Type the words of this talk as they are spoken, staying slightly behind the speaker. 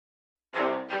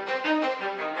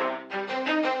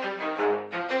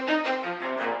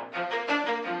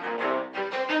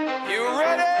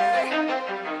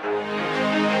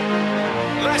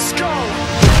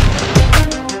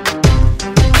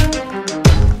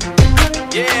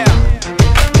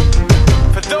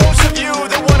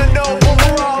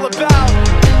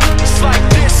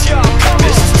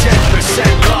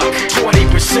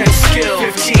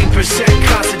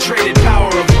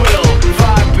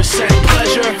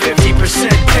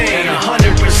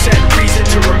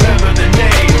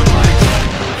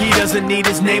need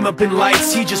his name up in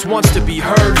lights. He just wants to be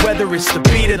heard, whether it's the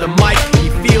beat or the mic. He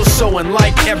feels so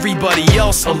unlike everybody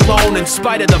else, alone, in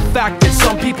spite of the fact that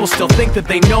some people still think that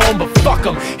they know him. But fuck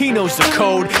him, he knows the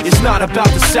code. It's not about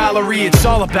the salary, it's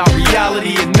all about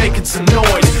reality and making some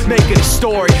noise, making a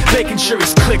story, making sure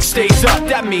his click stays up.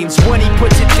 That means when he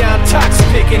puts it down, Tox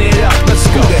picking it up. Let's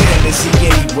go. Who the hell is he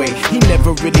anyway? He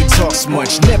never really talks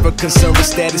much, never concerned with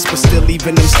status, but still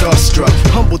even him starstruck.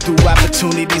 Humble through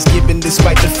opportunities given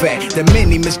despite the fact that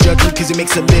many misjudge him cause he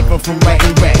makes a living from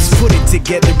writing raps. Put it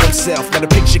together himself, now the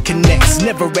picture connects.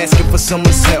 Never asking for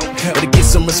someone's help or to get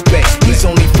some respect. He's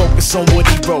only focused on what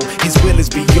he wrote. His will is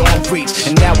beyond reach,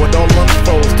 and now it all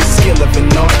unfolds, the skill of an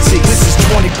artist. This is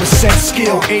 20%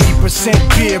 skill, 80%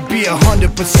 fear. Be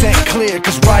 100% clear,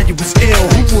 cause Riot was ill.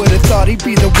 Who would've thought he'd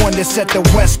be the one that set the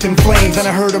West in flames? And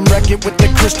I heard him wreck it with the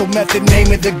crystal method,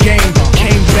 name of the game.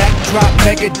 Came back, dropped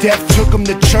Megadeth, took him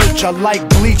to church. I like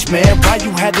Bleach, man. Why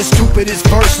you had the stupidest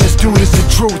verse? This dude is the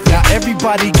truth. Now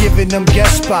everybody giving them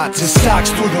guest spots. His stocks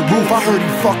through the roof. I heard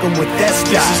he fucking with that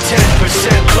stock. This is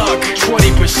 10% luck,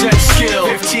 20% skill,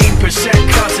 15%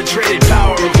 concentrated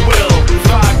power of will,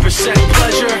 5%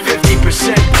 pleasure,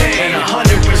 50% pain, and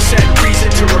 100% reason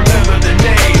to remember the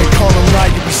name. They call him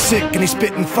Riot, he's sick and he's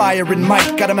spitting fire and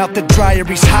Mike got him out the dryer,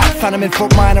 he's hot. Found him in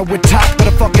Fort Minor with top, but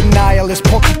a fucking nihilist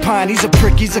porcupine. He's a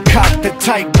prick, he's a cock. The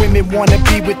type women wanna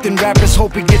be within, rappers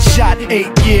hope he gets shot. 8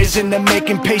 years in the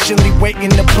making, patiently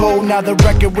waiting to blow. Now the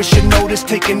record with your notice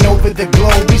taking over the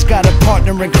globe. He's got a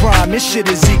partner in crime, his shit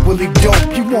is equally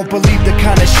dope. You won't believe the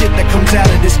kind of shit that comes out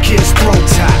of this kid's throat.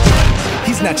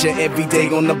 He's not your everyday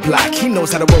on the block. He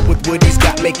knows how to work with what he's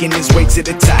got, making his way to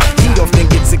the top. He often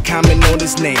gets a comment on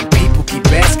his name. People keep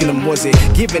asking him, was it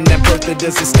given that birth or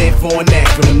does it stand for an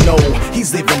acronym? No,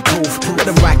 he's living proof. Let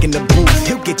him rock in the booth.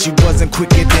 He'll get you buzzing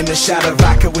quicker than a shot of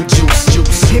vodka with juice.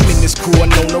 Him and his crew are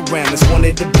known around as one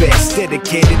of the best,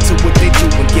 dedicated to what they do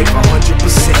and give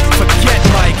 100%. Forget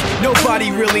Mike,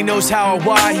 nobody really knows how or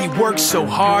why he works so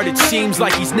hard. It seems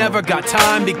like he's never got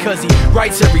time, because he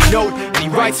writes every note and he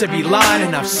writes every line.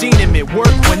 And I've seen him at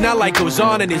work when that light goes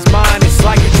on in his mind. It's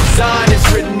like a design is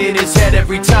written in his head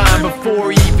every time, before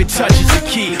he even touches a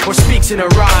key or speaks in a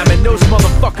rhyme. And those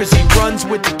motherfuckers he runs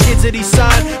with, the kids that he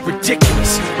signed,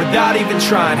 ridiculous, without even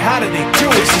trying. How do they do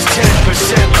it? This is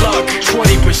 10% luck,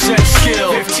 20%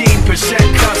 skill, 15%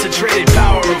 concentrated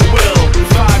power of will,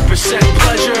 5%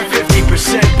 pleasure,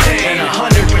 50% pain, and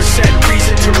 100%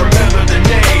 reason to remember the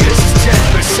name. This is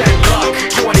 10% luck,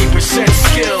 20%